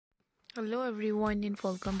Hello everyone and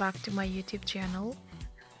welcome back to my YouTube channel,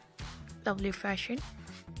 Lovely Fashion.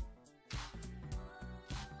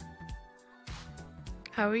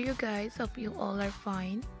 How are you guys? Hope you all are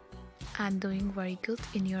fine and doing very good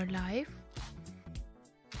in your life.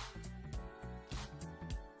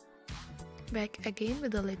 Back again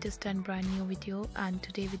with the latest and brand new video, and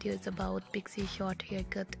today video is about pixie short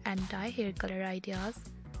haircut and dye hair color ideas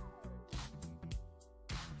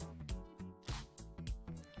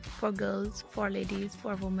for girls, for ladies,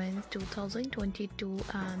 for women 2022,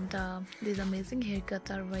 and these amazing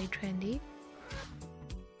haircuts are very trendy.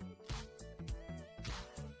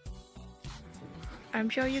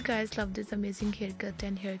 I'm sure you guys love this amazing haircut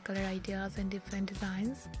and hair color ideas and different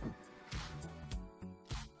designs.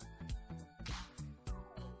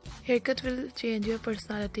 Haircut will change your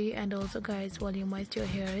personality and also guys volumize your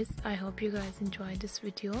hairs. I hope you guys enjoyed this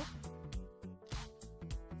video.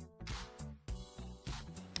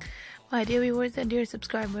 My dear viewers and dear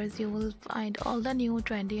subscribers, you will find all the new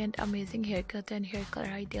trendy and amazing haircut and hair color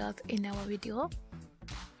ideas in our video.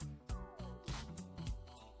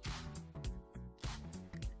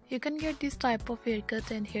 You can get this type of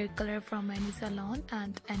haircut and hair color from any salon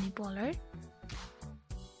and any parlor.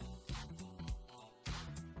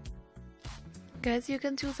 Guys, you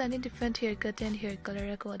can choose any different haircut and hair color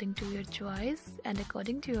according to your choice and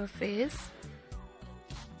according to your face.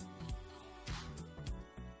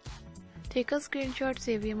 Take a screenshot,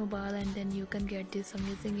 save your mobile, and then you can get this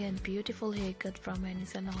amazing and beautiful haircut from any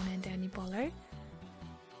salon and any parlor.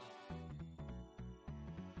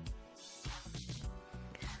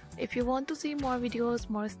 If you want to see more videos,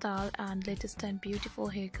 more style and latest and beautiful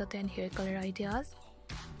haircut and hair color ideas,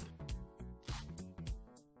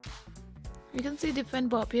 you can see different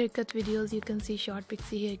bob haircut videos, you can see short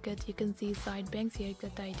pixie haircut, you can see side bangs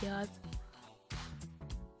haircut ideas,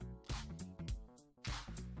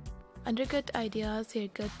 undercut ideas,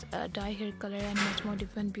 haircut, dye hair color, and much more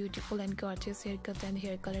different beautiful and gorgeous haircut and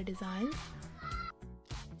hair color designs.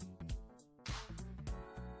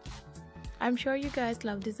 I'm sure you guys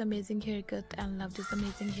love this amazing haircut and love this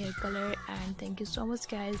amazing hair color, and thank you so much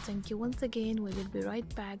guys. Thank you once again. We will be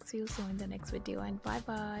right back. See you soon in the next video, and bye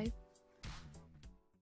bye.